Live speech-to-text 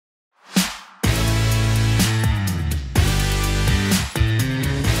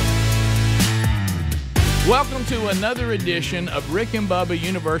Welcome to another edition of Rick and Bubba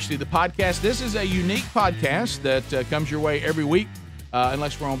University, the podcast. This is a unique podcast that comes your way every week,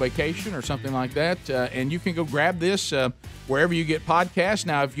 unless we're on vacation or something like that. And you can go grab this wherever you get podcasts.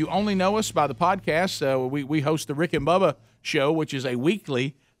 Now, if you only know us by the podcast, we host the Rick and Bubba Show, which is a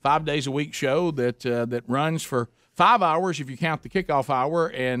weekly, 5 days a week show that runs for 5 hours if you count the kickoff hour,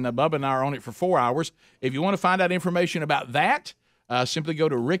 and Bubba and I are on it for 4 hours. If you want to find out information about that, simply go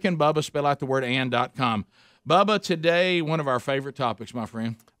to Rick and Bubba, spell out the word and.com. Bubba, today, one of our favorite topics, my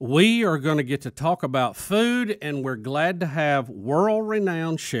friend. We are going to get to talk about food, and we're glad to have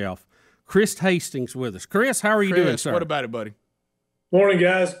world-renowned chef Chris Hastings with us. Chris, how are you doing, sir? What about it, buddy? Morning,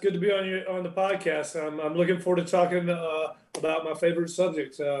 guys. Good to be on the podcast. I'm looking forward to talking about my favorite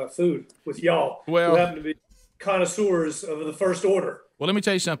subject, food, with y'all. Well, who happen to be connoisseurs of the first order. Well, let me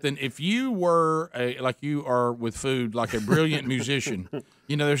tell you something. If you were, like you are with food, like a brilliant musician,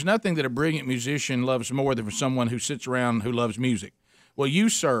 you know, there's nothing that a brilliant musician loves more than for someone who sits around who loves music. Well, you,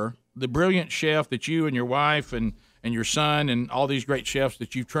 sir, the brilliant chef that you and your wife and your son and all these great chefs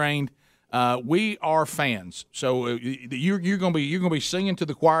that you've trained, we are fans. So you're gonna be singing to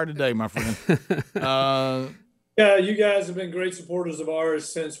the choir today, my friend. Yeah, you guys have been great supporters of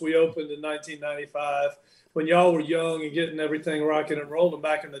ours since we opened in 1995. When y'all were young and getting everything rocking and rolling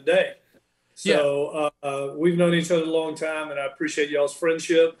back in the day. So we've known each other a long time, and I appreciate y'all's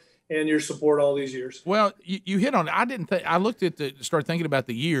friendship and your support all these years. Well, you hit on it. I didn't think. I looked at started thinking about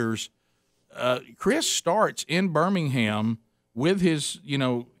the years. Chris starts in Birmingham with his,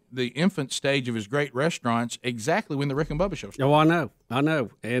 the infant stage of his great restaurants exactly when the Rick and Bubba Show started. Oh, I know.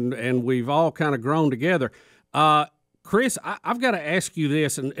 And we've all kind of grown together. Chris, I've got to ask you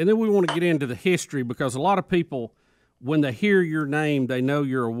this, and then we want to get into the history, because a lot of people, when they hear your name, they know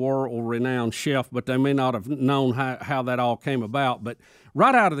you're a world-renowned chef, but they may not have known how that all came about. But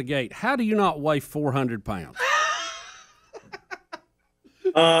right out of the gate, how do you not weigh 400 pounds?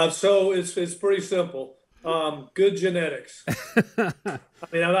 So it's pretty simple. Good genetics. I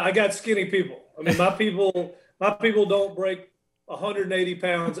mean, I got skinny people. I mean, my people don't break 180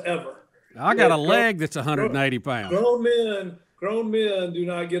 pounds ever. I got a leg that's 180 pounds. Grown men do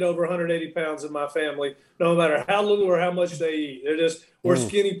not get over 180 pounds in my family, no matter how little or how much they eat. We're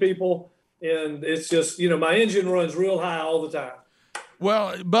skinny people, and it's just, my engine runs real high all the time.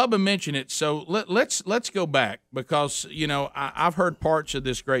 Well, Bubba mentioned it, so let's go back, because I've heard parts of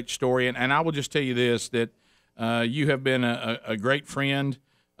this great story, and I will just tell you this, that you have been a great friend.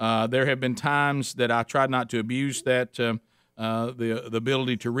 There have been times that I tried not to abuse that. The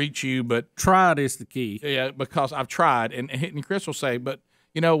ability to reach you, but tried is the key. Yeah, because I've tried, and Chris will say, but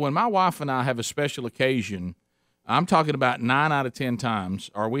when my wife and I have a special occasion, I'm talking about 9 out of 10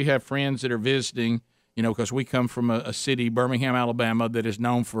 times, or we have friends that are visiting, because we come from a city, Birmingham, Alabama, that is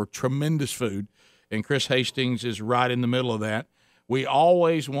known for tremendous food, and Chris Hastings is right in the middle of that. We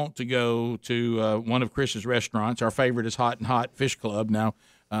always want to go to one of Chris's restaurants. Our favorite is Hot and Hot Fish Club. Now,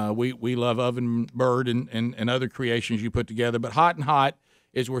 we love Oven Bird and other creations you put together. But Hot and Hot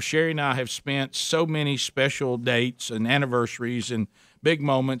is where Sherry and I have spent so many special dates and anniversaries and big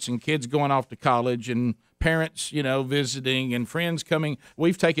moments, and kids going off to college and parents, visiting and friends coming.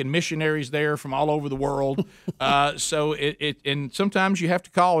 We've taken missionaries there from all over the world. So and sometimes you have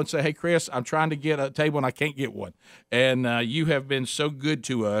to call and say, hey, Chris, I'm trying to get a table and I can't get one. And you have been so good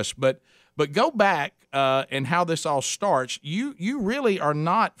to us. But go back and how this all starts. You really are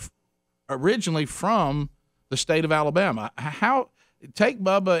not originally from the state of Alabama. Take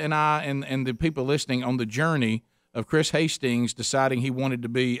Bubba and I and the people listening on the journey of Chris Hastings deciding he wanted to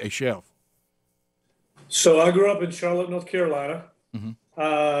be a chef. So I grew up in Charlotte, North Carolina.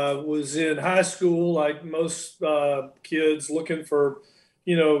 Mm-hmm. Was in high school, like most kids, looking for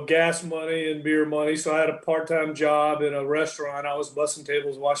gas money and beer money. So I had a part-time job in a restaurant. I was bussing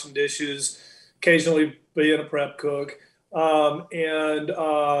tables, washing dishes, occasionally being a prep cook. I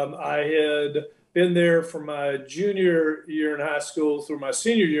had been there for my junior year in high school through my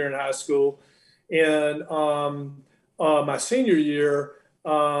senior year in high school. And my senior year,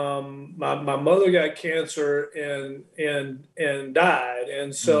 my mother got cancer and died.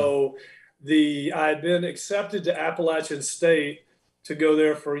 And so I had been accepted to Appalachian State to go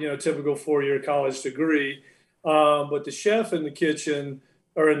there for, typical 4-year college degree. But the chef in the kitchen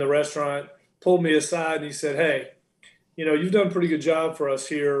or in the restaurant pulled me aside and he said, hey, you've done a pretty good job for us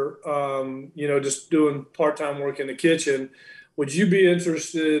here, just doing part-time work in the kitchen. Would you be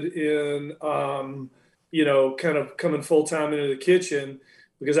interested in, kind of coming full-time into the kitchen?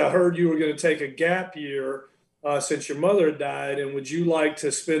 Because I heard you were going to take a gap year since your mother died, and would you like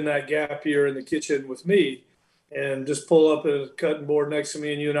to spend that gap year in the kitchen with me? and just pull up a cutting board next to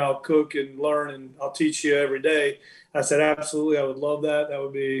me, and you and I'll cook and learn, and I'll teach you every day. I said, absolutely, I would love that. That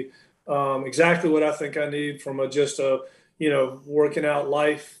would be exactly what I think I need from just a, working out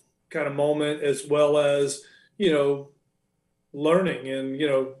life kind of moment, as well as, learning and,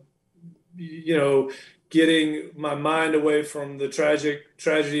 getting my mind away from the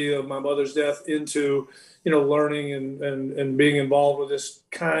tragedy of my mother's death into, learning and being involved with this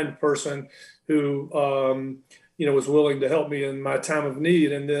kind person who, was willing to help me in my time of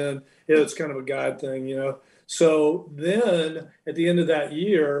need. And then it's kind of a God thing. So then at the end of that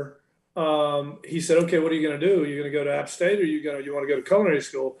year, he said, okay, what are you going to do? Are you going to go to App State, or you want to go to culinary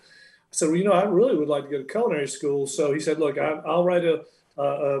school? I said, well, I really would like to go to culinary school. So he said, look, I'll write a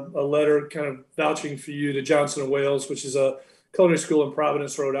letter kind of vouching for you to Johnson & Wales, which is a culinary school in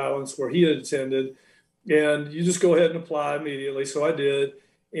Providence, Rhode Island, where he had attended. And you just go ahead and apply immediately. So I did.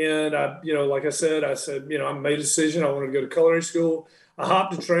 And like I said, I made a decision. I wanted to go to culinary school. I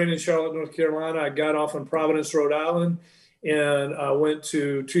hopped a train in Charlotte, North Carolina. I got off in Providence, Rhode Island, and I went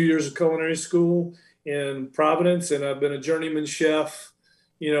to 2 years of culinary school in Providence. And I've been a journeyman chef,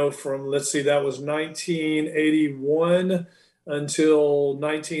 from, let's see, that was 1981 until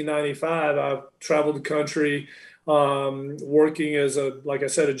 1995. I've traveled the country, working as like I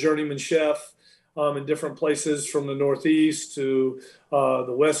said, a journeyman chef in different places, from the Northeast to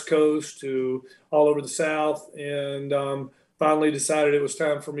the West Coast to all over the South. And finally decided it was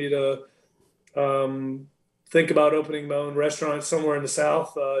time for me to think about opening my own restaurant somewhere in the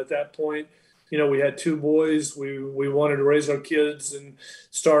South. At that point, we had 2 boys. We wanted to raise our kids and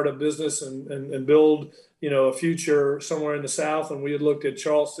start a business and build, a future somewhere in the South. And we had looked at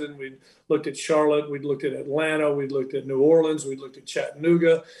Charleston, we'd looked at Charlotte, we'd looked at Atlanta, we'd looked at New Orleans, we'd looked at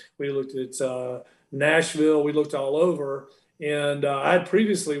Chattanooga, we looked at Nashville, we looked all over. And I had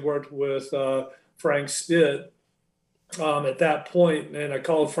previously worked with Frank Stitt at that point, and I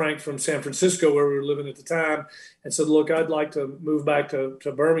called Frank from San Francisco, where we were living at the time, and said, look, I'd like to move back to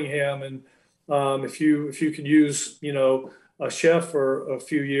Birmingham, and if you could use, a chef for a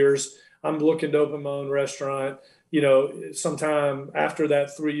few years, I'm looking to open my own restaurant, sometime after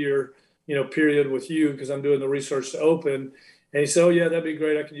that 3-year, period with you, because I'm doing the research to open. And he said, oh yeah, that'd be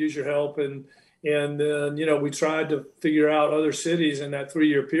great. I could use your help. And then, we tried to figure out other cities in that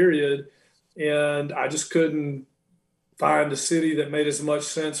 3-year period, and I just couldn't find a city that made as much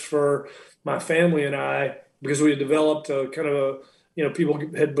sense for my family and I, because we had developed a kind of a, people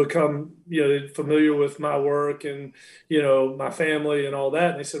had become, familiar with my work and, my family and all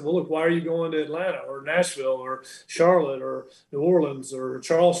that. And they said, well, look, why are you going to Atlanta or Nashville or Charlotte or New Orleans or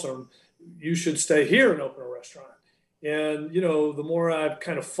Charleston? You should stay here and open a restaurant. And, the more I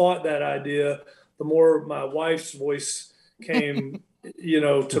kind of fought that idea, the more my wife's voice came,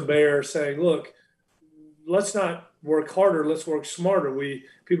 to bear, saying, look, let's not work harder, let's work smarter.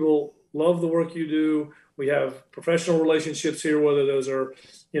 People love the work you do. We have professional relationships here, whether those are,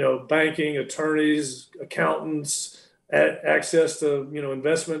 banking, attorneys, accountants, access to,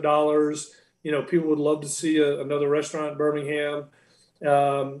 investment dollars. People would love to see another restaurant in Birmingham.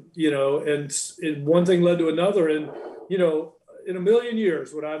 And one thing led to another. And, in a million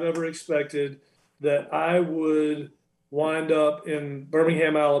years, would I've ever expected that I would wind up in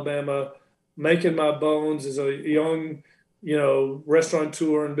Birmingham, Alabama, making my bones as a young,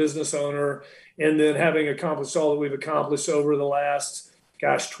 restaurateur and business owner, and then having accomplished all that we've accomplished over the last,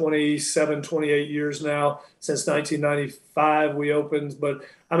 27, 28 years now. Since 1995 we opened, but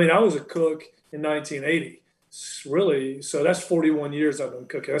I was a cook in 1980, really. So that's 41 years I've been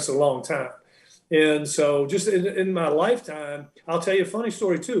cooking. That's a long time. And so just in my lifetime, I'll tell you a funny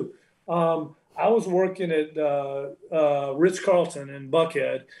story too. I was working at Ritz-Carlton in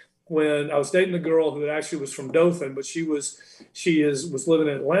Buckhead when I was dating a girl who actually was from Dothan, but she was living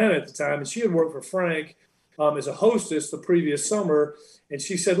in Atlanta at the time, and she had worked for Frank as a hostess the previous summer. And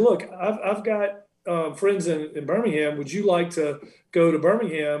she said, look, I've got friends in Birmingham. Would you like to go to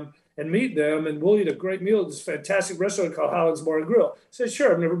Birmingham and meet them? And we'll eat a great meal at this fantastic restaurant called Highlands Bar and Grill. I said,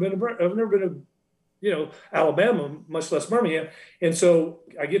 sure. I've never been to Alabama, much less Birmingham. And so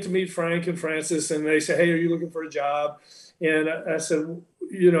I get to meet Frank and Francis, and they say, hey, are you looking for a job? And I said,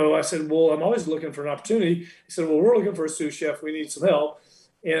 well, I'm always looking for an opportunity. He said, well, we're looking for a sous chef. We need some help.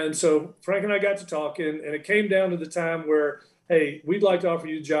 And so Frank and I got to talking, and it came down to the time where, hey, we'd like to offer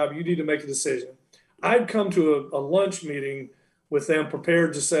you a job. You need to make a decision. I'd come to a lunch meeting with them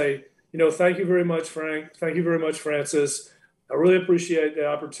prepared to say, thank you very much, Frank. Thank you very much, Francis. I really appreciate the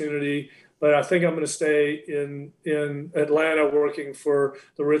opportunity, but I think I'm going to stay in Atlanta working for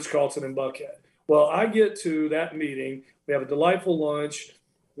the Ritz-Carlton in Buckhead. Well, I get to that meeting. We have a delightful lunch.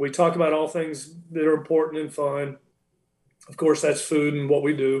 We talk about all things that are important and fun. Of course, that's food and what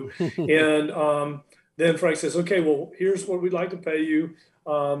we do. And then Frank says, okay, well, here's what we'd like to pay you.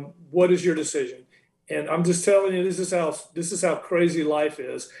 What is your decision? And I'm just telling you, this is how crazy life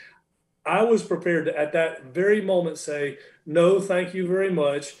is. I was prepared to, at that very moment, say, no, thank you very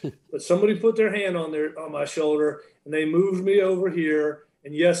much. But somebody put their hand on my shoulder, and they moved me over here,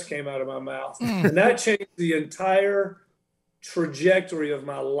 and yes came out of my mouth. And that changed the entire trajectory of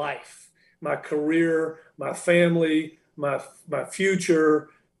my life, my career, my family, my future.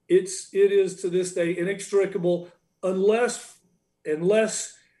 It is to this day inextricable unless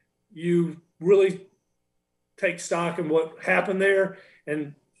you really take stock in what happened there.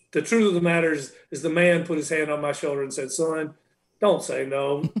 And the truth of the matter is the man put his hand on my shoulder and said, son, don't say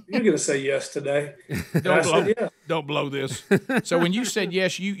no. You're going to say yes today. Don't blow this. So when you said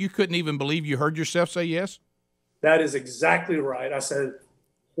yes, you couldn't even believe you heard yourself say yes? That is exactly right. I said,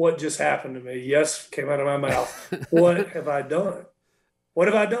 what just happened to me? Yes came out of my mouth. What have I done? What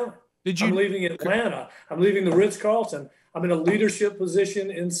have I done? I'm leaving Atlanta. I'm leaving the Ritz-Carlton. I'm in a leadership position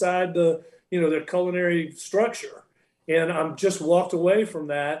inside the culinary structure. And I'm just walked away from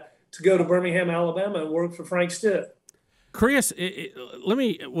that to go to Birmingham, Alabama and work for Frank Stitt. Chris,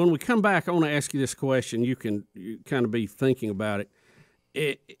 when we come back, I want to ask you this question. You kind of be thinking about it.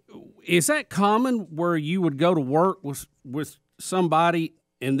 Is that common where you would go to work with somebody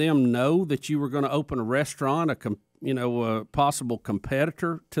and them know that you were going to open a restaurant, a possible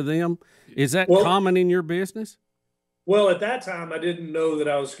competitor to them? Is that common in your business? Well, at that time, I didn't know that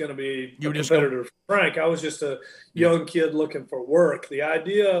I was going to be a competitor for Frank. I was just a young kid looking for work. The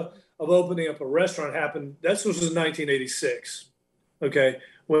idea of opening up a restaurant happened, this was in 1986, okay,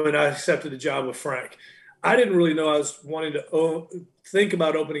 when I accepted the job with Frank. I didn't really know I was wanting to think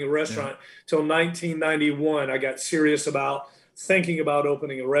about opening a restaurant till 1991. I got serious about thinking about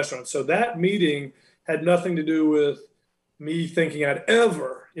opening a restaurant. So that meeting had nothing to do with me thinking I'd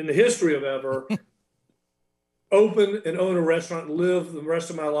ever, in the history of ever, open and own a restaurant and live the rest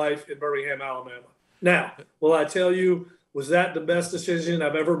of my life in Birmingham, Alabama. Now, will I tell you, was that the best decision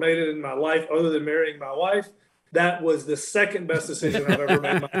I've ever made in my life other than marrying my wife? That was the second best decision I've ever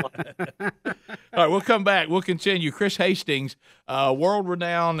made in my life. All right, we'll come back. We'll continue. Chris Hastings,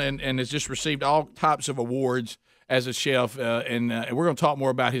 world-renowned and has just received all types of awards as a chef, and we're going to talk more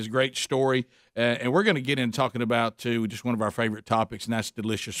about his great story, and we're going to get into talking about, too, just one of our favorite topics, and that's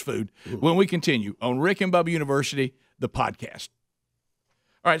delicious food, when we continue on Rick and Bubba University, the podcast.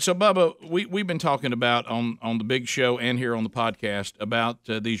 All right, so, Bubba, we've been talking about on the big show and here on the podcast about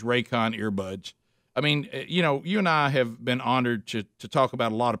these Raycon earbuds. I mean, you and I have been honored to talk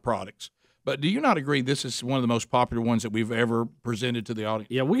about a lot of products. But do you not agree this is one of the most popular ones that we've ever presented to the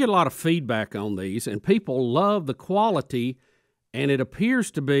audience? Yeah, we get a lot of feedback on these, and people love the quality, and it appears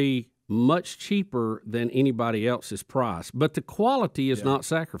to be much cheaper than anybody else's price. But the quality is not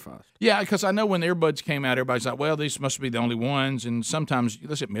sacrificed. Yeah, because I know when the earbuds came out, everybody's like, well, these must be the only ones. And sometimes,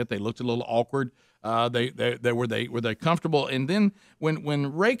 let's admit, they looked a little awkward. Were they comfortable? And then when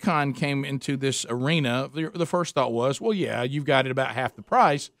Raycon came into this arena, the first thought was, well, yeah, you've got it about half the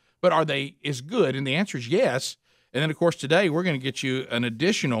price. But are they as good? And the answer is yes. And then, of course, today we're going to get you an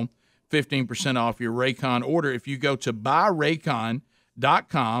additional 15% off your Raycon order if you go to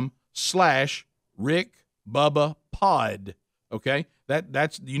buyraycon.com/RickBubbaPod. Okay?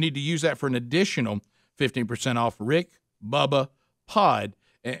 That's you need to use that for an additional 15% off Rick Bubba Pod.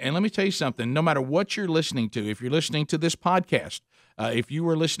 And let me tell you something. No matter what you're listening to, if you're listening to this podcast, if you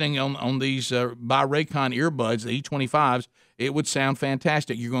were listening on these by Raycon earbuds, the E25s, it would sound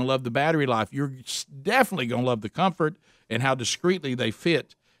fantastic. You're going to love the battery life. You're definitely going to love the comfort and how discreetly they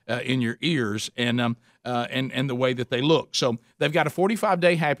fit in your ears and the way that they look. So they've got a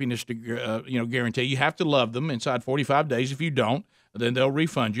 45-day happiness to guarantee. You have to love them inside 45 days. If you don't, then they'll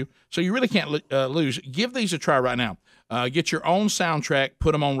refund you. So you really can't lose. Give these a try right now. Get your own soundtrack.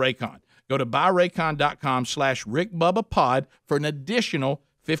 Put them on Raycon. Go to buyraycon.com/RickBubbaPod for an additional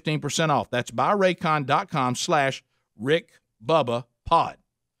 15% off. That's buyraycon.com/RickBubbaPod.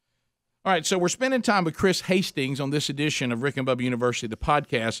 All right, so we're spending time with Chris Hastings on this edition of Rick and Bubba University, the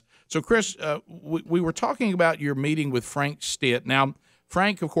podcast. So, Chris, we were talking about your meeting with Frank Stitt. Now,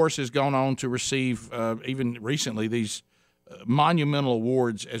 Frank, of course, has gone on to receive, even recently, these monumental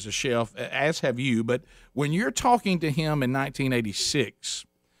awards as a chef, as have you. But when you're talking to him in 1986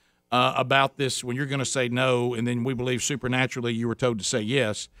 about this, when you're going to say no, and then we believe supernaturally you were told to say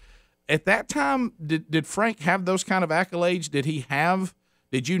yes, at that time, did Frank have those kind of accolades? Did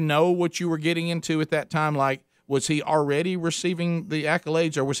you know what you were getting into at that time? Like, was he already receiving the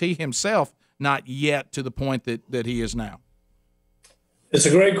accolades, or was he himself not yet to the point that he is now? It's a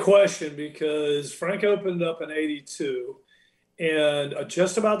great question because Frank opened up in '82, and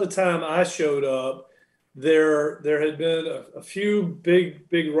just about the time I showed up, there had been a few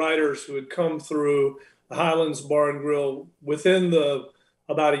big writers who had come through the Highlands Bar and Grill within the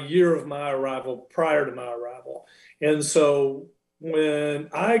about a year of my arrival, prior to my arrival. And so when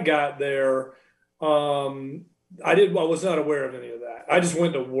I got there, I was not aware of any of that. I just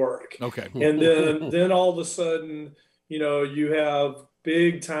went to work. Okay. And then all of a sudden, you have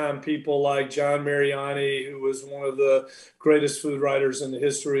big time people like John Mariani, who was one of the greatest food writers in the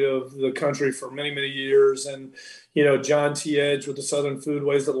history of the country for many, many years. And, John T. Edge with the Southern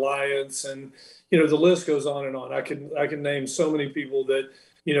Foodways Alliance. And, the list goes on and on. I can name so many people that,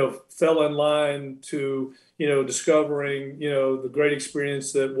 fell in line to, discovering, the great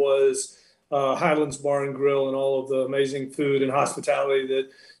experience that was Highlands Bar and Grill and all of the amazing food and hospitality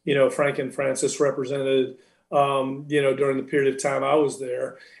that, Frank and Francis represented, during the period of time I was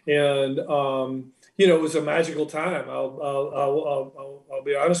there. And, it was a magical time. I'll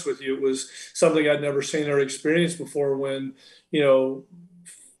be honest with you. It was something I'd never seen or experienced before when,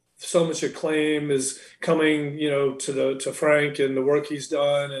 so much acclaim is coming, to Frank and the work he's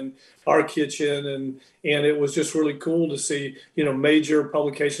done and our kitchen. And it was just really cool to see, major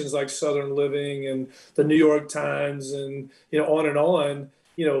publications like Southern Living and the New York Times and, on and on,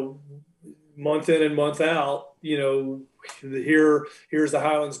 month in and month out, here's the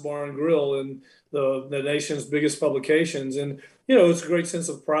Highlands Bar and Grill and the nation's biggest publications. And, it's a great sense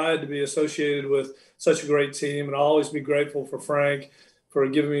of pride to be associated with such a great team. And I'll always be grateful for Frank for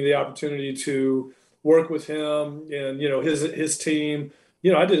giving me the opportunity to work with him and, his team.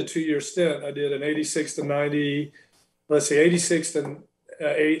 I did a 2-year stint. I did an 86 to 90, 86 to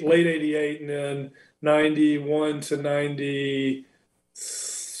late 88, and then 91 to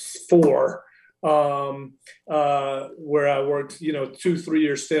 94, where I worked, 2-3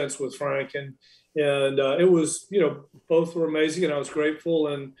 year stints with Frank. And it was, both were amazing, and I was grateful.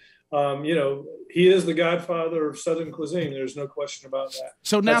 And, he is the godfather of Southern cuisine. There's no question about that.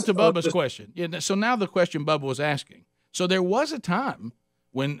 So now to Bubba's question. Yeah, so now the question Bubba was asking. So there was a time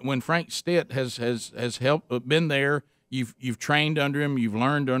when Frank Stitt has helped, been there. You've trained under him. You've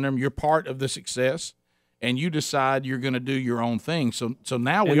learned under him. You're part of the success, and you decide you're going to do your own thing. So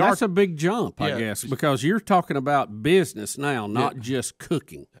now we are. That's a big jump, I guess, because you're talking about business now, not just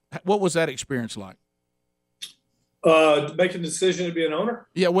cooking. What was that experience like? Making a decision to be an owner?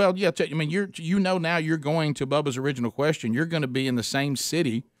 Yeah, well, yeah. I mean, now you're going to Bubba's original question. You're going to be in the same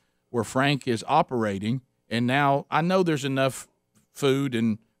city where Frank is operating, and now I know there's enough food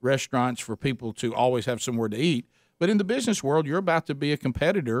and restaurants for people to always have somewhere to eat. But in the business world, you're about to be a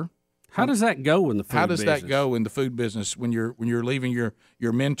competitor. How does that go in the food business? How does that go in the food business when you're leaving your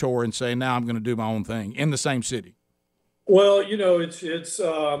mentor and saying, now I'm going to do my own thing in the same city? Well, it's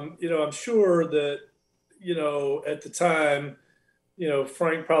I'm sure that, at the time,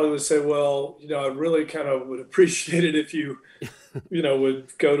 Frank probably would say, well, I really kind of would appreciate it if you,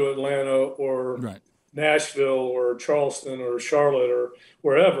 would go to Atlanta or Nashville or Charleston or Charlotte or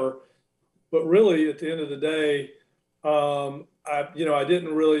wherever. But really, at the end of the day, I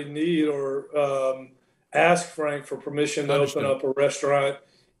didn't really need or ask Frank for permission to open up a restaurant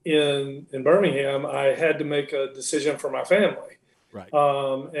in Birmingham. I had to make a decision for my family. Right.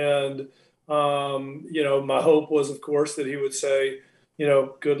 My hope was, of course, that he would say,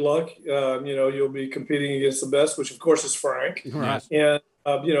 good luck. You'll be competing against the best, which of course is Frank. Right. And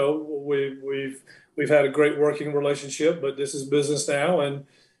we've had a great working relationship, but this is business now, and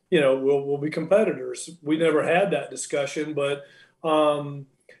we'll be competitors. We never had that discussion, but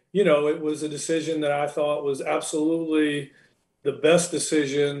it was a decision that I thought was absolutely the best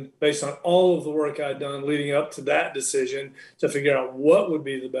decision based on all of the work I'd done leading up to that decision to figure out what would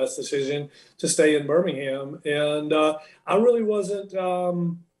be the best decision to stay in Birmingham. And I really wasn't,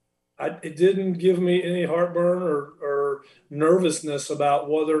 it didn't give me any heartburn or nervousness about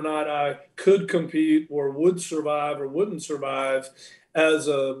whether or not I could compete or would survive or wouldn't survive as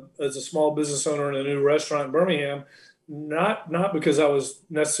a small business owner in a new restaurant in Birmingham. Not because I was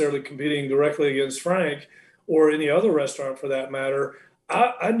necessarily competing directly against Frank or any other restaurant for that matter.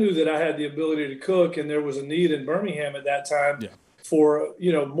 I knew that I had the ability to cook, and there was a need in Birmingham at that time for,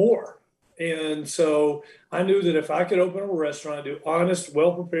 more. And so I knew that if I could open a restaurant, do honest,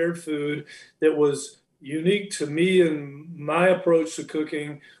 well-prepared food that was unique to me and my approach to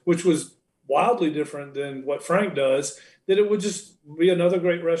cooking, which was wildly different than what Frank does, that it would just be another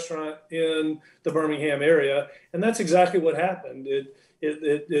great restaurant in the Birmingham area. And that's exactly what happened.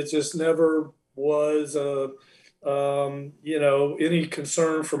 It just never was any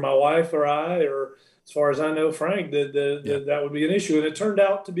concern for my wife or I, or as far as I know, Frank, that would be an issue. And it turned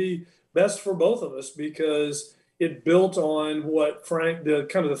out to be best for both of us because it built on what Frank, the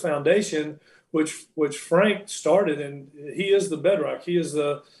kind of the foundation, which Frank started, and he is the bedrock. He is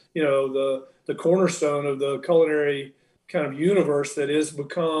the cornerstone of the culinary kind of universe that has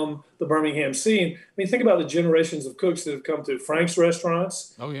become the Birmingham scene. I mean, think about the generations of cooks that have come through Frank's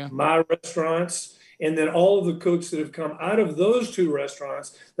restaurants, my restaurants, and then all of the cooks that have come out of those two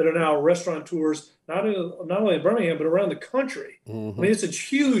restaurants that are now restaurateurs, not only in Birmingham, but around the country. I mean, it's a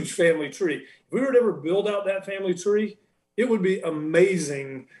huge family tree. If we were to ever build out that family tree, it would be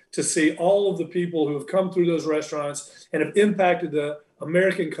amazing to see all of the people who have come through those restaurants and have impacted the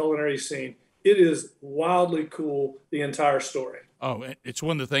American culinary scene. It is wildly cool, the entire story. Oh, it's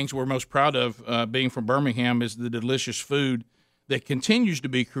one of the things we're most proud of being from Birmingham is the delicious food that continues to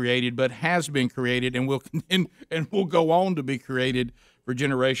be created, but has been created and will go on to be created for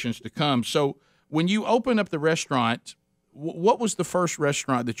generations to come. So when you open up the restaurant, what was the first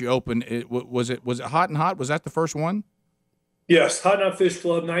restaurant that you opened? Was it Hot and Hot? Was that the first one? Yes, Hot and Hot Fish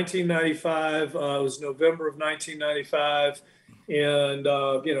Club, 1995. It was November of 1995. And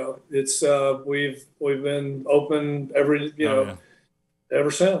it's we've been open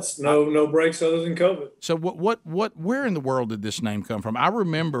ever since. No breaks other than COVID. So where in the world did this name come from? I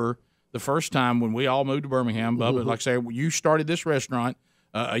remember the first time when we all moved to Birmingham, Bubba, like I say, you started this restaurant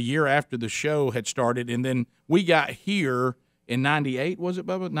a year after the show had started, and then we got here in 98, was it,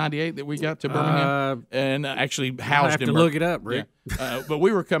 Bubba? 98 that we got to Birmingham and actually housed I have in to look it up, Rick. Yeah. But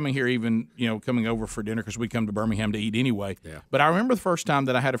we were coming here coming over for dinner because we come to Birmingham to eat anyway. Yeah. But I remember the first time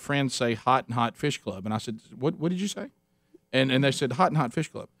that I had a friend say Hot and Hot Fish Club, and I said, what did you say? And they said Hot and Hot Fish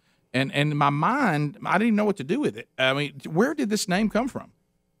Club. And in my mind, I didn't even know what to do with it. I mean, where did this name come from?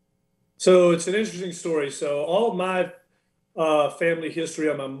 So it's an interesting story. So all of my family history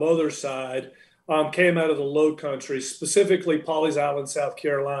on my mother's side came out of the Low Country, specifically Pawleys Island, South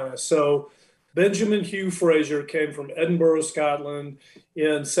Carolina. So Benjamin Hugh Fraser came from Edinburgh, Scotland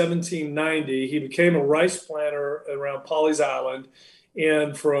in 1790. He became a rice planter around Pawleys Island.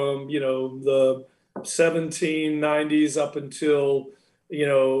 And from, the 1790s up until,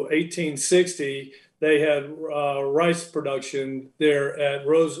 1860, they had rice production there at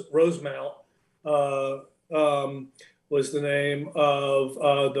Rosemount, was the name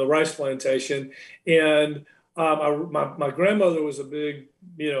of the rice plantation. And my grandmother was a big,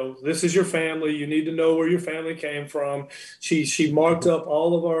 this is your family. You need to know where your family came from. She marked up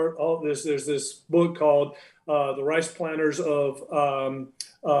all this. There's this book called The Rice Planters of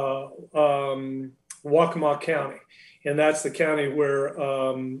Waccamaw County. And that's the county where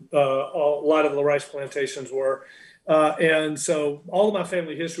a lot of the rice plantations were. And so all of my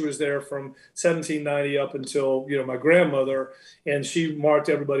family history was there from 1790 up until, my grandmother, and she marked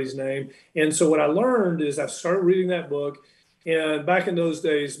everybody's name. And so what I learned is I started reading that book, and back in those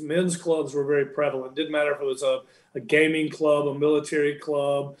days, men's clubs were very prevalent. It didn't matter if it was a gaming club, a military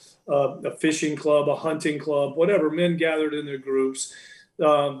club, a fishing club, a hunting club, whatever, men gathered in their groups.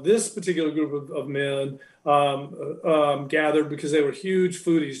 This particular group of men gathered because they were huge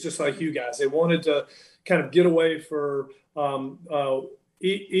foodies, just like you guys. They wanted to kind of get away for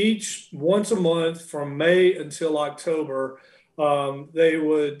each once a month from May until October.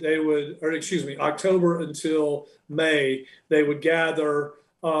 October until May, they would gather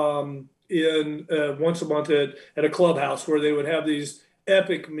in once a month at a clubhouse where they would have these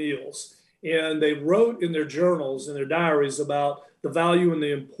epic meals. And they wrote in their journals, in their diaries, about the value and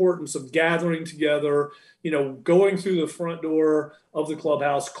the importance of gathering together, going through the front door of the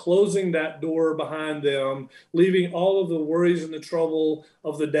clubhouse, closing that door behind them, leaving all of the worries and the trouble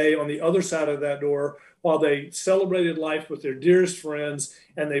of the day on the other side of that door while they celebrated life with their dearest friends,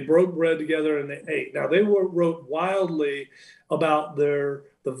 and they broke bread together and they ate. Now, they wrote wildly about the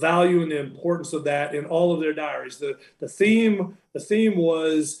value and the importance of that in all of their diaries. The theme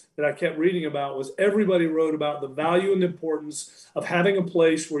was that I kept reading about was everybody wrote about the value and the importance of having a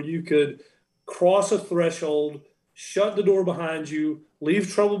place where you could cross a threshold, shut the door behind you,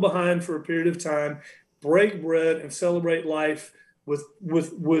 leave trouble behind for a period of time, break bread, and celebrate life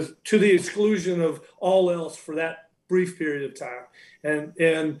with to the exclusion of all else for that brief period of time.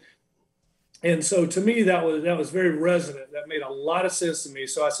 And so to me, that was very resonant. That made a lot of sense to me.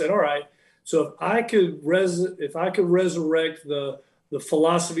 So I said, all right, so if I could resurrect the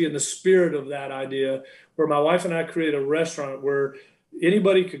philosophy and the spirit of that idea, where my wife and I create a restaurant where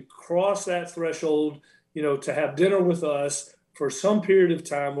anybody could cross that threshold, to have dinner with us for some period of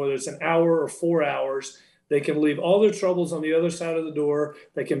time, whether it's an hour or 4 hours. They can leave all their troubles on the other side of the door.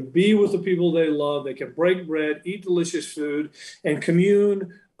 They can be with the people they love. They can break bread, eat delicious food, and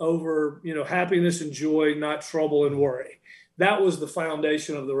commune over, happiness and joy, not trouble and worry. That was the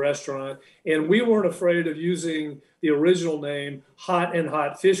foundation of the restaurant. And we weren't afraid of using the original name, Hot and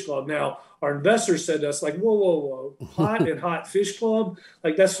Hot Fish Club. Now, our investors said to us, like, whoa, Hot and Hot Fish Club?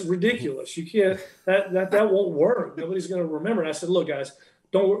 Like, that's ridiculous. You can't, that won't work. Nobody's going to remember. And I said, look, guys,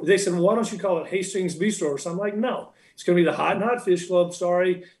 don't. They said, well, why don't you call it Hastings Bistro? So I'm like, no, it's going to be the Hot and Hot Fish Club.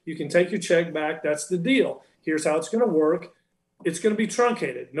 Sorry, you can take your check back. That's the deal. Here's how it's going to work. It's going to be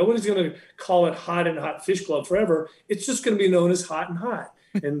truncated. Nobody's going to call it Hot and Hot Fish Club forever. It's just going to be known as Hot and Hot.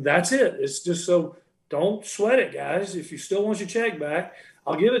 And that's it. It's just, so don't sweat it, guys. If you still want your check back,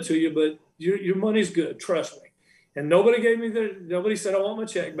 I'll give it to you, but your money's good. Trust me. And nobody said, I want my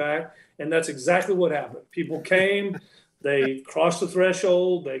check back. And that's exactly what happened. People came, they crossed the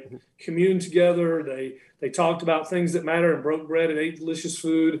threshold, they communed together, they talked about things that matter and broke bread and ate delicious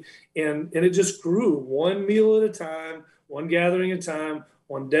food. And it just grew one meal at a time, one gathering at a time,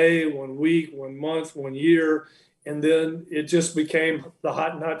 one day, 1 week, 1 month, 1 year. And then it just became the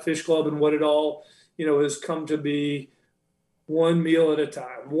Hot and Hot Fish Club, and what it all, has come to be, one meal at a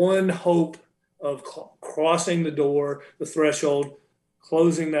time, one hope of crossing the door, the threshold,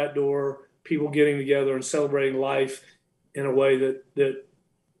 closing that door, people getting together and celebrating life in a way that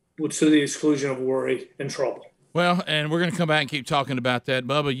would to the exclusion of worry and trouble. Well, and we're going to come back and keep talking about that.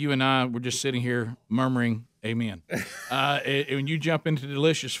 Bubba, you and I were just sitting here murmuring amen. When you jump into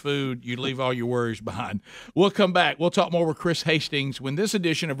delicious food, you leave all your worries behind. We'll come back. We'll talk more with Chris Hastings when this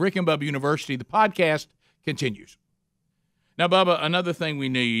edition of Rick and Bubba University, the podcast, continues. Now, Bubba, another thing we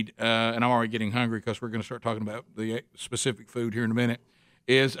need, and I'm already getting hungry because we're going to start talking about the specific food here in a minute,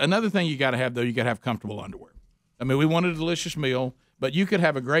 is another thing you got to have, though, you got to have comfortable underwear. I mean, we want a delicious meal, but you could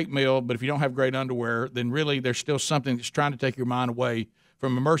have a great meal, but if you don't have great underwear, then really there's still something that's trying to take your mind away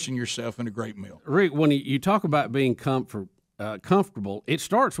from immersing yourself in a great meal. Rick, when you talk about being comfortable, it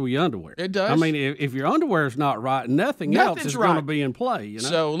starts with your underwear. It does. I mean, if your underwear is not right, nothing else is going to be in play.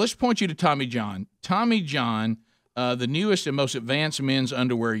 So let's point you to Tommy John. Tommy John, the newest and most advanced men's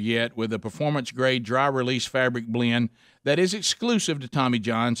underwear yet, with a performance-grade dry-release fabric blend that is exclusive to Tommy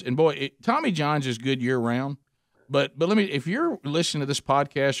John's. And boy, Tommy John's is good year-round. But if you're listening to this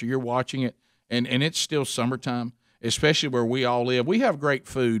podcast or you're watching it, and it's still summertime, especially where we all live, we have great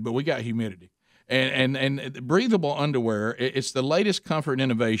food, but we got humidity. And breathable underwear, it's the latest comfort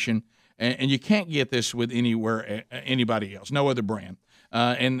innovation, and you can't get this with anybody else, no other brand.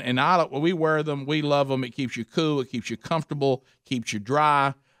 We wear them, we love them. It keeps you cool, it keeps you comfortable, keeps you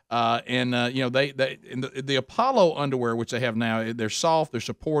dry. The Apollo underwear, which they have now, they're soft, they're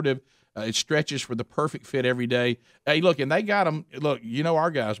supportive. It stretches for the perfect fit every day. Hey, look, and they got them. Look, our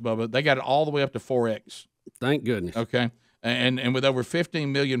guys, Bubba, they got it all the way up to 4X. Thank goodness. Okay. And with over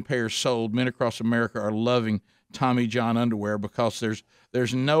 15 million pairs sold, men across America are loving Tommy John underwear because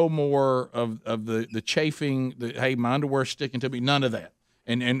there's no more of the chafing, hey, my underwear's sticking to me, none of that.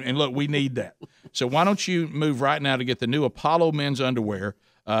 And look, we need that. So why don't you move right now to get the new Apollo men's underwear?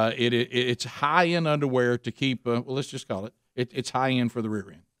 It's high-end underwear to keep, let's just call it, it's high-end for the rear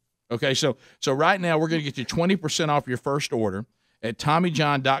end. Okay, so right now we're going to get you 20% off your first order at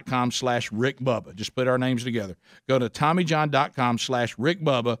TommyJohn.com/RickBubba. Just put our names together. Go to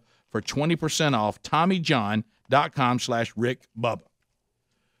TommyJohn.com/RickBubba for 20% off. TommyJohn.com/RickBubba.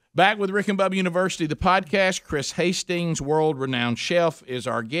 Back with Rick and Bubba University, the podcast. Chris Hastings, world-renowned chef, is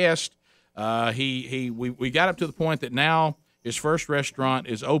our guest. We got up to the point that now his first restaurant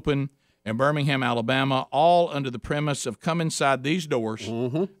is open in Birmingham, Alabama, all under the premise of come inside these doors,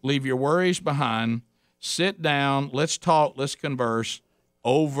 leave your worries behind, sit down, let's talk, let's converse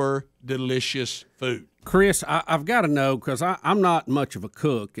over delicious food. Chris, I've got to know, because I'm not much of a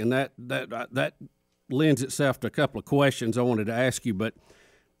cook, and that lends itself to a couple of questions I wanted to ask you, but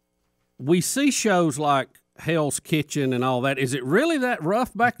we see shows like Hell's Kitchen and all that. Is it really that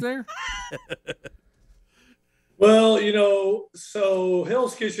rough back there? Well, so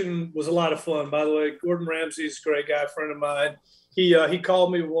Hell's Kitchen was a lot of fun. By the way, Gordon Ramsay's a great guy, friend of mine. He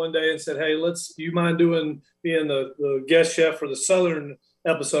called me one day and said, "Hey, do you mind being the guest chef for the Southern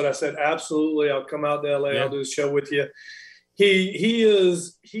episode?" I said, "Absolutely. I'll come out to LA. Yeah. I'll do the show with you." He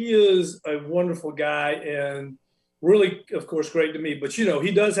is a wonderful guy and really, of course, great to me. But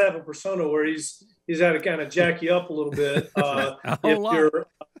he does have a persona where he's had to kind of jack you up a little bit.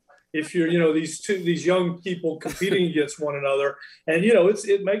 If you're these young people competing against one another, and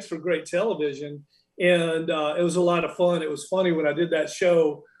it makes for great television, and it was a lot of fun. It was funny when I did that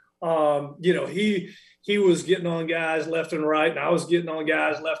show. He was getting on guys left and right, and I was getting on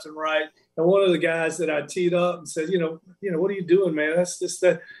guys left and right. And one of the guys that I teed up and said, what are you doing, man? That's just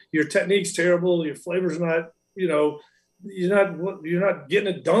that your technique's terrible, your flavor's not you're not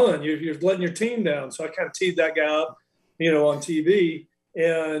getting it done. You're letting your team down. So I kind of teed that guy up, on TV.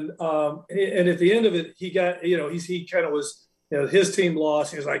 And at the end of it, he got, he kind of was, his team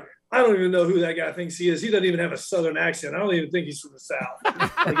lost. He was like, I don't even know who that guy thinks he is. He doesn't even have a Southern accent. I don't even think he's from the South.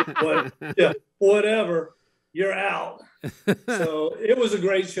 But whatever, you're out. So it was a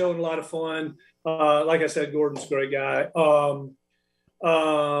great show and a lot of fun. Like I said, Gordon's a great guy.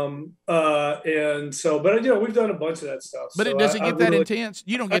 And so, but we've done a bunch of that stuff. But so does it get that intense?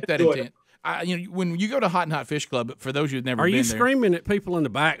 You don't get that intense. When you go to Hot and Hot Fish Club, for those who've never been there. Are you screaming at people in the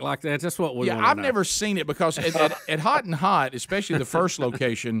back like that? That's what we want to know. I've never seen it because at Hot and Hot, especially the first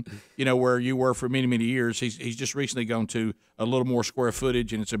location, where you were for many, many years, he's just recently gone to a little more square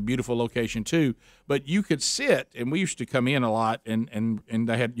footage, and it's a beautiful location too. But you could sit, and we used to come in a lot, and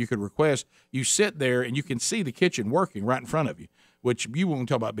you could request, you sit there, and you can see the kitchen working right in front of you, which you won't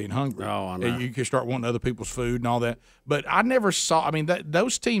talk about being hungry. Oh, I know. You can start wanting other people's food and all that. But I never saw.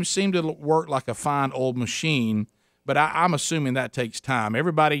 Those teams seem to work like a fine old machine. But I'm assuming that takes time.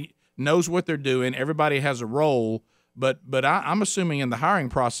 Everybody knows what they're doing. Everybody has a role. But I'm assuming in the hiring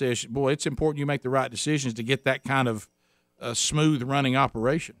process, boy, it's important you make the right decisions to get that kind of smooth running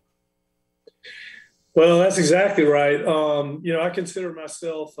operation. Well, that's exactly right. I consider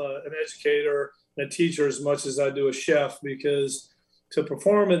myself an educator and a teacher as much as I do a chef, because to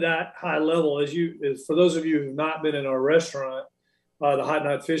perform at that high level, for those of you who've not been in our restaurant, the Hot and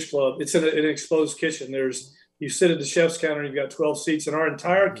Hot Fish Club, it's in an exposed kitchen. You sit at the chef's counter, you've got 12 seats, and our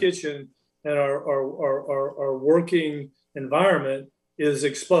entire kitchen and our working environment is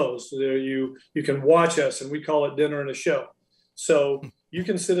exposed. There you can watch us, and we call it dinner and a show. So you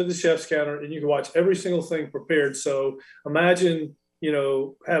can sit at the chef's counter and you can watch every single thing prepared. So imagine,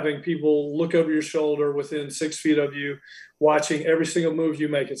 having people look over your shoulder within 6 feet of you, watching every single move you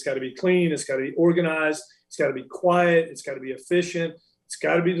make. It's got to be clean. It's got to be organized. It's got to be quiet. It's got to be efficient. It's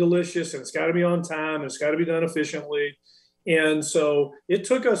got to be delicious, and it's got to be on time, and it's got to be done efficiently. And so it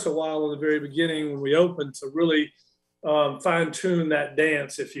took us a while in the very beginning when we opened to really fine tune that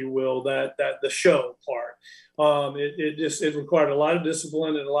dance, if you will, that the show part. It required a lot of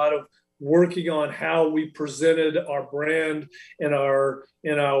discipline and a lot of working on how we presented our brand and our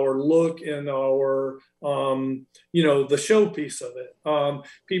look and our the show piece of it.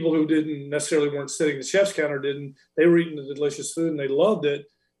 People who weren't sitting at the chef's counter they were eating the delicious food and they loved it.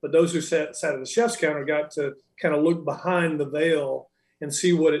 But those who sat at the chef's counter got to kind of look behind the veil and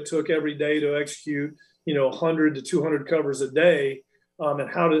see what it took every day to execute 100 to 200 covers a day. And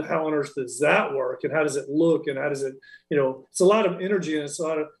how on earth does that work? And how does it look? And how does it, it's a lot of energy, and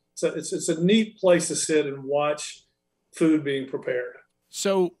it's a neat place to sit and watch food being prepared.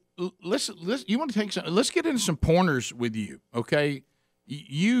 So let's get into some pointers with you. Okay.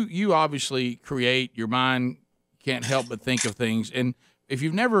 You obviously create, your mind can't help but think of things. And if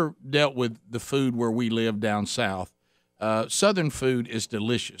you've never dealt with the food where we live down south, Southern food is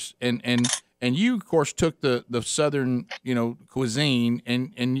delicious. And you, of course, took the Southern, cuisine,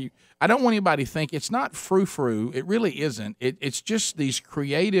 and you. I don't want anybody to think it's not frou-frou. It really isn't. It's just these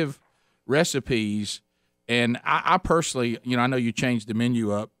creative recipes. And I personally, I know you changed the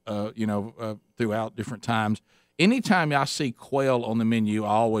menu up, throughout different times. Anytime I see quail on the menu, I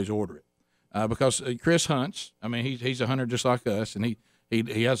always order it because Chris hunts. I mean, he's a hunter just like us, and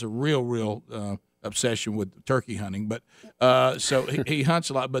he has a real obsession with turkey hunting, but so he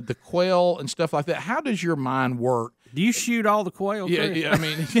hunts a lot. But the quail and stuff like that, how does your mind work? Do you shoot all the quail? Yeah, I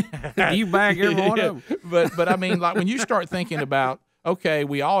mean, do you bag every one of them? But I mean, like when you start thinking about, okay,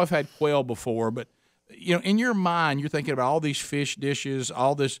 we all have had quail before, but in your mind, you're thinking about all these fish dishes,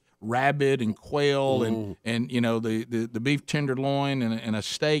 all this rabbit and quail, and the beef tenderloin and a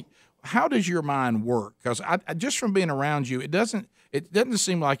steak. How does your mind work? Because I just from being around you, it doesn't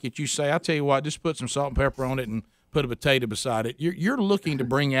seem like it. You say, I tell you what, just put some salt and pepper on it and put a potato beside it. You're looking to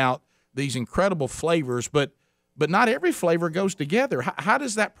bring out these incredible flavors, but not every flavor goes together. How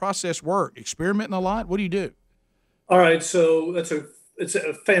does that process work? Experimenting a lot? What do you do? All right, so it's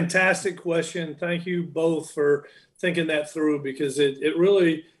a fantastic question. Thank you both for thinking that through, because it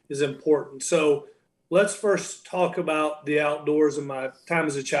really is important. So let's first talk about the outdoors and my time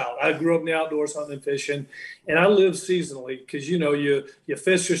as a child. I grew up in the outdoors hunting and fishing, and I lived seasonally because, you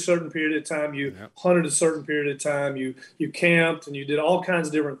fished a certain period of time, you hunted a certain period of time, you camped, and you did all kinds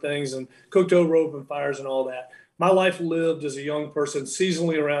of different things and cooked over open fires and all that. My life lived as a young person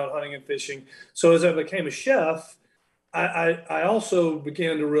seasonally around hunting and fishing. So as I became a chef, I also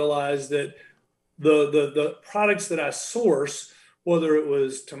began to realize that the products that I source, whether it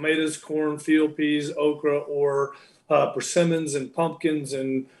was tomatoes, corn, field peas, okra, or persimmons and pumpkins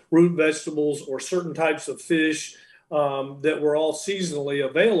and root vegetables, or certain types of fish, that were all seasonally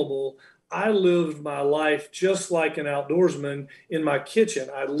available, I lived my life just like an outdoorsman in my kitchen.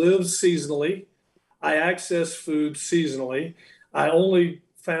 I lived seasonally. I accessed food seasonally. I only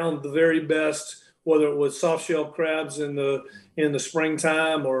found the very best, whether it was soft shell crabs in the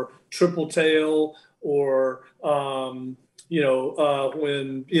springtime or triple tail or when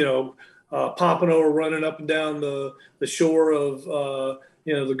pompano are running up and down the shore of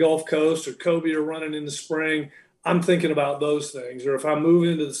the Gulf Coast, or cobia are running in the spring. I'm thinking about those things. Or if I move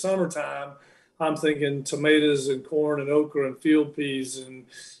into the summertime, I'm thinking tomatoes and corn and okra and field peas and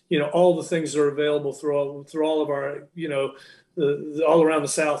all the things that are available through all of our all around the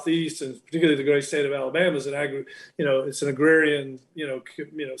Southeast, and particularly the great state of Alabama is it's an agrarian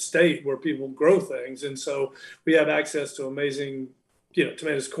state where people grow things, and so we have access to amazing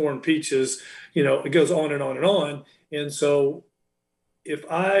tomatoes, corn, peaches. It goes on and on and on. And so if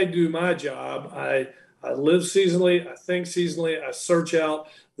I do my job, I live seasonally, I think seasonally, I search out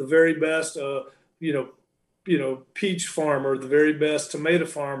the very best, peach farmer, the very best tomato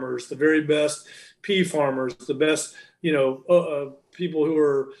farmers, the very best pea farmers, the best, people who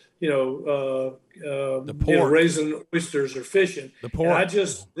are, raising oysters or fishing. The pork. And I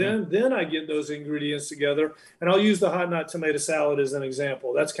just, then I get those ingredients together, and I'll use the hot knot tomato salad as an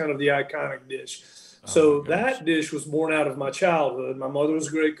example. That's kind of the iconic dish. So that dish was born out of my childhood. My mother was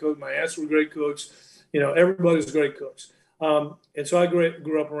a great cook. My aunts were great cooks. Everybody was great cooks. And so I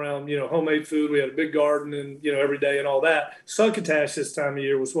grew up around, homemade food. We had a big garden and, every day and all that. Succotash this time of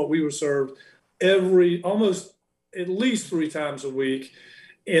year was what we were served almost at least 3 times a week.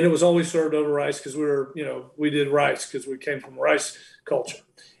 And it was always served over rice because we did rice because we came from rice culture.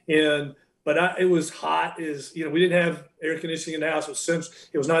 But it was hot we didn't have air conditioning in the house.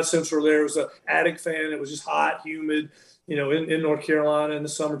 It was not central there. It was an attic fan. It was just hot, humid, in North Carolina in the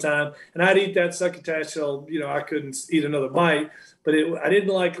summertime. And I'd eat that succotash till, I couldn't eat another bite. But I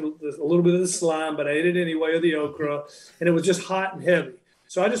didn't like a little bit of the slime, but I ate it anyway, of the okra. And it was just hot and heavy.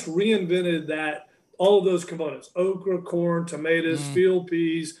 So I just reinvented all of those components: okra, corn, tomatoes, field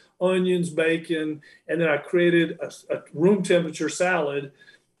peas, onions, bacon. And then I created a room temperature salad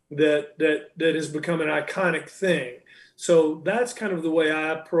that has become an iconic thing. So that's kind of the way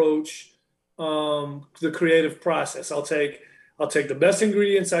I approach the creative process. I'll take the best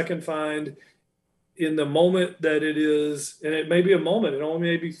ingredients I can find in the moment that it is, and it may be a moment. It only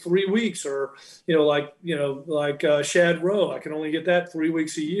may be 3 weeks, or like shad roe. I can only get that 3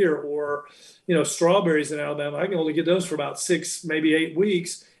 weeks a year, or strawberries in Alabama. I can only get those for about 6, maybe 8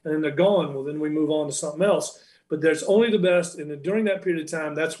 weeks, and then they're gone. Well, then we move on to something else. But there's only the best, and then during that period of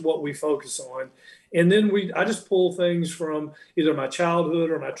time, that's what we focus on. And then I just pull things from either my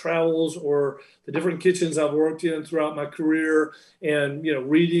childhood or my travels or the different kitchens I've worked in throughout my career, and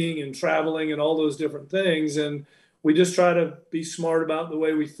reading and traveling and all those different things. And we just try to be smart about the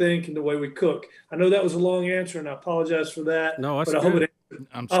way we think and the way we cook. I know that was a long answer, and I apologize for that. No, that's but good.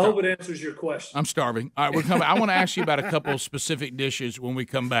 I hope it answers your question. I'm starving. All right, we're coming. I want to ask you about a couple of specific dishes when we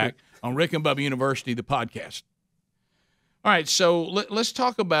come back on Rick and Bubba University, the podcast. All right, so let's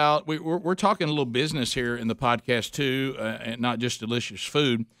talk about we're talking a little business here in the podcast too, and not just delicious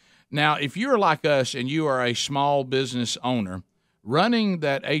food. Now, if you're like us and you are a small business owner, running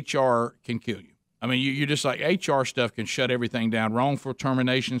that HR can kill you. I mean, you're just like, HR stuff can shut everything down. Wrongful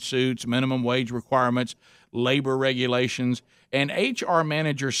termination suits, minimum wage requirements, labor regulations, and HR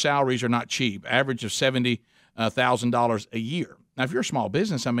manager salaries are not cheap. Average of $70,000 a year. Now, if you're a small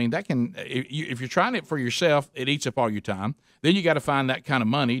business, I mean, that can, if you're trying it for yourself, it eats up all your time. Then you got to find that kind of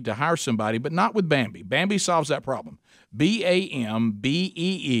money to hire somebody, but not with Bambee. Bambee solves that problem.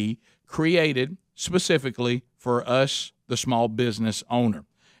 BAMBEE, created specifically for us, the small business owner.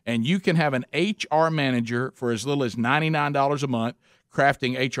 And you can have an HR manager for as little as $99 a month,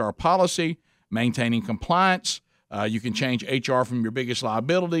 crafting HR policy, maintaining compliance. You can change HR from your biggest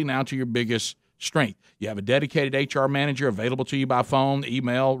liability now to your biggest strength. You have a dedicated HR manager available to you by phone,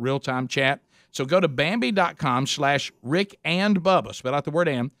 email, real-time chat. So go to Bambee.com/Rick and Bubba. Spell out the word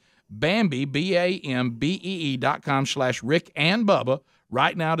and. Bambee, BAMBEE.com/Rick and Bubba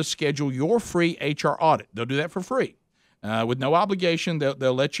right now to schedule your free HR audit. They'll do that for free with no obligation.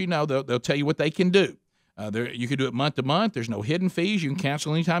 They'll let you know. They'll tell you what they can do. You can do it month to month. There's no hidden fees. You can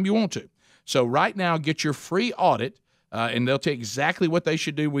cancel anytime you want to. So right now, get your free audit. And they'll tell you exactly what they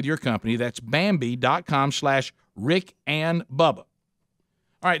should do with your company. That's Bambee.com/Rick and Bubba.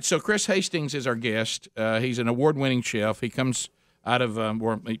 All right, so Chris Hastings is our guest. He's an award-winning chef. He comes out of,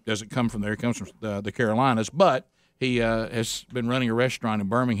 he doesn't come from there. He comes from the Carolinas, but he has been running a restaurant in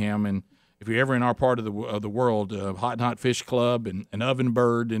Birmingham. And if you're ever in our part of the world, Hot and Hot Fish Club and Oven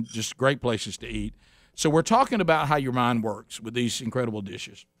Bird, and just great places to eat. So we're talking about how your mind works with these incredible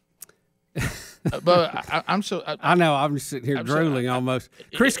dishes. But I know. I'm just sitting here drooling almost.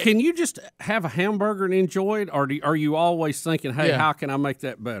 Chris, can you just have a hamburger and enjoy it, or are you always thinking, hey, how can I make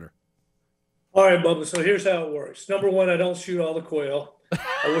that better? All right, Bubba. So here's how it works. Number one, I don't shoot all the quail.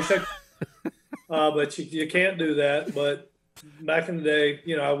 I wish I could, but you can't do that. But back in the day,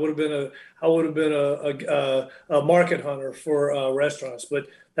 I would have been a market hunter for restaurants. But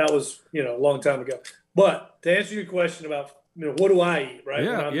that was a long time ago. But to answer your question about what do I eat, right?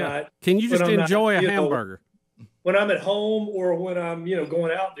 Yeah. Can you just enjoy a hamburger? When I'm at home or when I'm,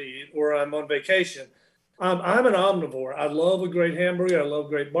 going out to eat or I'm on vacation, I'm an omnivore. I love a great hamburger. I love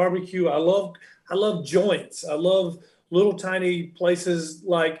great barbecue. I love joints. I love little tiny places.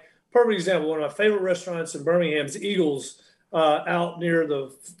 Like, perfect example, one of my favorite restaurants in Birmingham is Eagles out near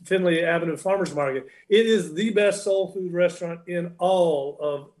the Findlay Avenue Farmers Market. It is the best soul food restaurant in all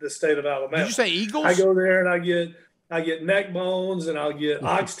of the state of Alabama. Did you say Eagles? I go there and I get neck bones and I'll get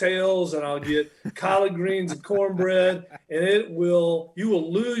oxtails and I'll get collard greens and cornbread, and you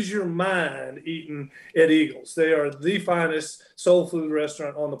will lose your mind eating at Eagles. They are the finest soul food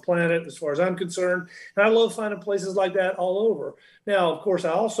restaurant on the planet as far as I'm concerned. And I love finding places like that all over. Now, of course,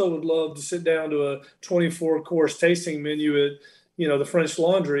 I also would love to sit down to a 24-course tasting menu at, the French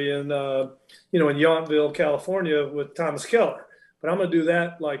Laundry in Yountville, California with Thomas Keller. But I'm going to do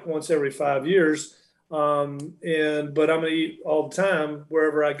that like once every 5 years. But I'm going to eat all the time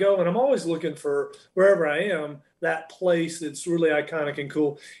wherever I go. And I'm always looking for, wherever I am, that place that's really iconic and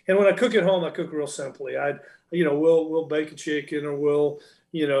cool. And when I cook at home, I cook real simply. We'll bake a chicken, or we'll,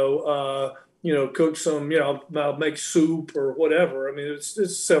 cook some, I'll make soup or whatever. I mean,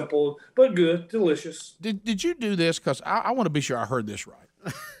 it's simple, but good, delicious. Did you do this? Because I want to be sure I heard this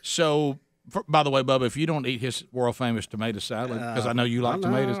right. So, by the way, Bubba, if you don't eat his world famous tomato salad, because I know you like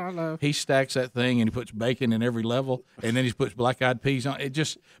tomatoes, I know. He stacks that thing and he puts bacon in every level, and then he puts black eyed peas on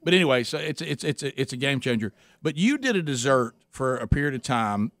it. But anyway, so it's a game changer. But you did a dessert for a period of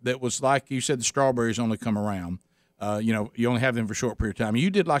time that was like you said, the strawberries only come around. You only have them for a short period of time. You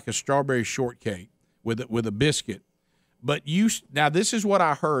did like a strawberry shortcake with a biscuit. But now this is what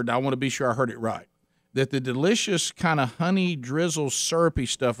I heard. I want to be sure I heard it right. That the delicious kind of honey drizzle syrupy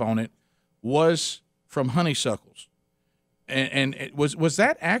stuff on it was from honeysuckles, and was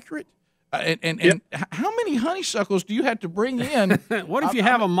that accurate? And how many honeysuckles do you have to bring in? What if you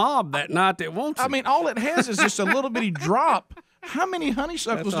have a mob that night that wants it? I mean, all it has is just a little bitty drop. How many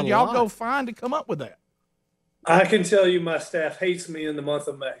honeysuckles did y'all go find to come up with that? I can tell you, my staff hates me in the month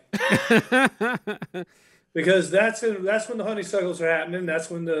of May. Because that's when the honeysuckles are happening.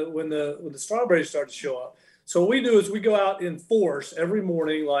 That's when the strawberries start to show up. So what we do is we go out in force every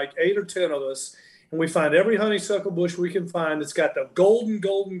morning, like 8 or 10 of us, and we find every honeysuckle bush we can find that's got the golden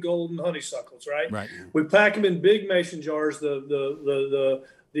honeysuckles, right? Right. We pack them in big mason jars, the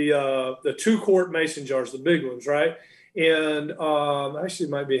 2-quart mason jars, the big ones, right? And actually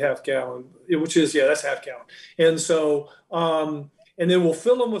it might be half gallon, that's half gallon. And so and then we'll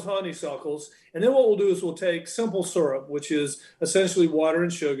fill them with honeysuckles. And then what we'll do is we'll take simple syrup, which is essentially water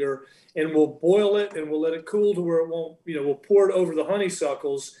and sugar, and we'll boil it and we'll let it cool to where it won't, we'll pour it over the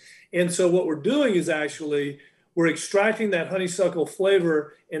honeysuckles. And so what we're doing is actually we're extracting that honeysuckle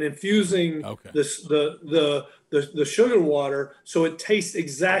flavor and infusing the sugar water so it tastes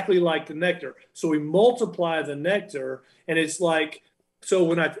exactly like the nectar. So we multiply the nectar, and it's like, so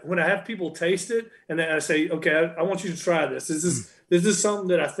when I have people taste it and then I say, okay, I want you to try this. This is something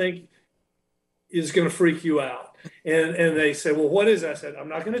that I think is going to freak you out. And they say, well, what is it? I said, I'm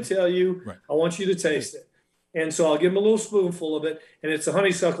not going to tell you. Right. I want you to taste it. And so I'll give them a little spoonful of it, and it's a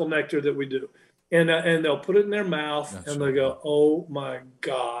honeysuckle nectar that we do. And they'll put it in their mouth, and they'll go, oh, my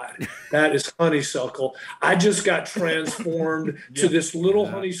God, that is honeysuckle. I just got transformed to this little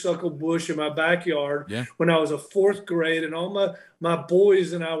honeysuckle bush in my backyard when I was a 4th grade, and all my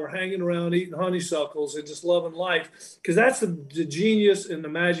boys and I were hanging around eating honeysuckles and just loving life. Because that's the genius and the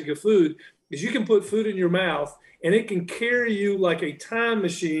magic of food, is you can put food in your mouth, and it can carry you like a time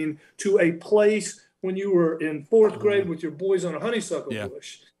machine to a place when you were in 4th grade with your boys on a honeysuckle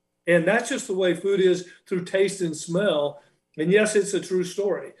bush. And that's just the way food is through taste and smell. And yes, it's a true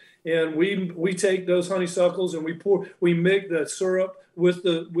story. And we take those honeysuckles and we make the syrup with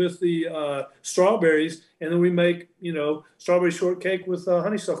the strawberries, and then we make strawberry shortcake with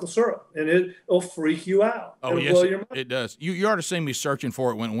honeysuckle syrup, and it'll freak you out. Oh, it'll yes, blow your mind. it does. You ought to see me searching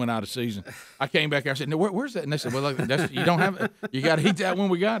for it when it went out of season. I came back there, I said, no, where's that? And they said, well, you don't have it. You got to eat that when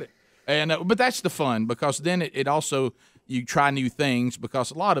we got it. And but that's the fun, because then it also you try new things,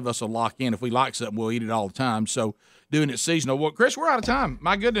 because a lot of us will lock in. If we like something, we'll eat it all the time. So doing it seasonal. Well, Chris, we're out of time.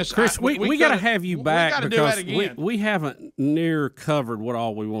 My goodness, Chris, we got to have you back because we haven't near covered what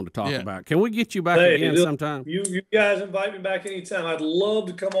all we want to talk about. Can we get you back again sometime? You guys invite me back anytime. I'd love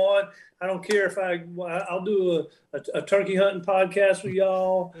to come on. I don't care if I'll do a turkey hunting podcast with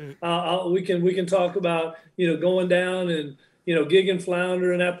y'all. We can talk about going down and gigging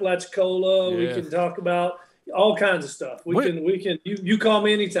flounder and Apalachicola. Yeah. We can talk about all kinds of stuff. You call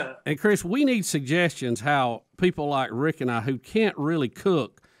me anytime. And Chris, we need suggestions how people like Rick and I who can't really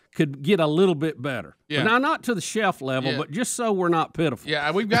cook could get a little bit better. Yeah. Now, not to the chef level, but just so we're not pitiful.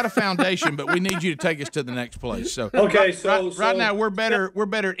 Yeah, we've got a foundation, but we need you to take us to the next place. So okay, right now we're better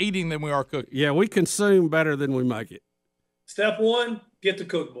at eating than we are cooking. Yeah, we consume better than we make it. Step one, get the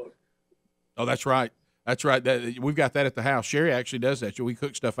cookbook. Oh, that's right. That's right. We've got that at the house. Sherry actually does that. We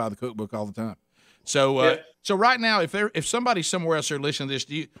cook stuff out of the cookbook all the time. So, so right now, if somebody somewhere else are listening to this,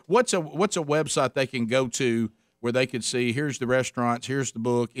 what's a website they can go to where they could see, here's the restaurants, here's the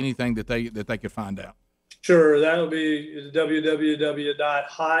book, anything that they could find out? Sure, that'll be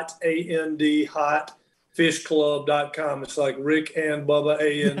hotfishclub.com. It's like Rick and Bubba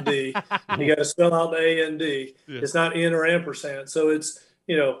A-N-D. You got to spell out the A-N-D. Yeah. It's not N or ampersand. So it's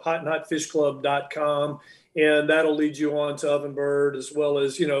hotfishclub.com. And that'll lead you on to Ovenbird, as well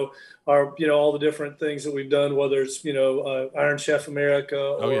as, our, all the different things that we've done, whether it's, Iron Chef America,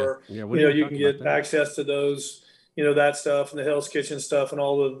 or, you can get access to those, that stuff and the Hell's Kitchen stuff and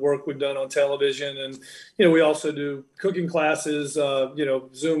all the work we've done on television. And, we also do cooking classes,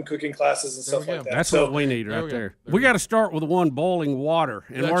 Zoom cooking classes and stuff like that. That's what we need right there. We got to start with one boiling water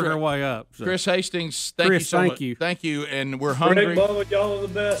and work our way up. So. Chris Hastings, thank you so much. Thank you. And we're hungry. Rick Bubba, y'all are the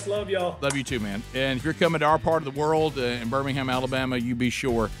best. Love y'all. Love you too, man. And if you're coming to our part of the world in Birmingham, Alabama, you be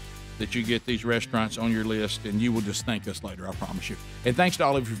sure that you get these restaurants on your list, and you will just thank us later, I promise you. And thanks to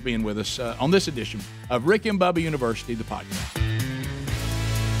all of you for being with us on this edition of Rick and Bubba University, the podcast.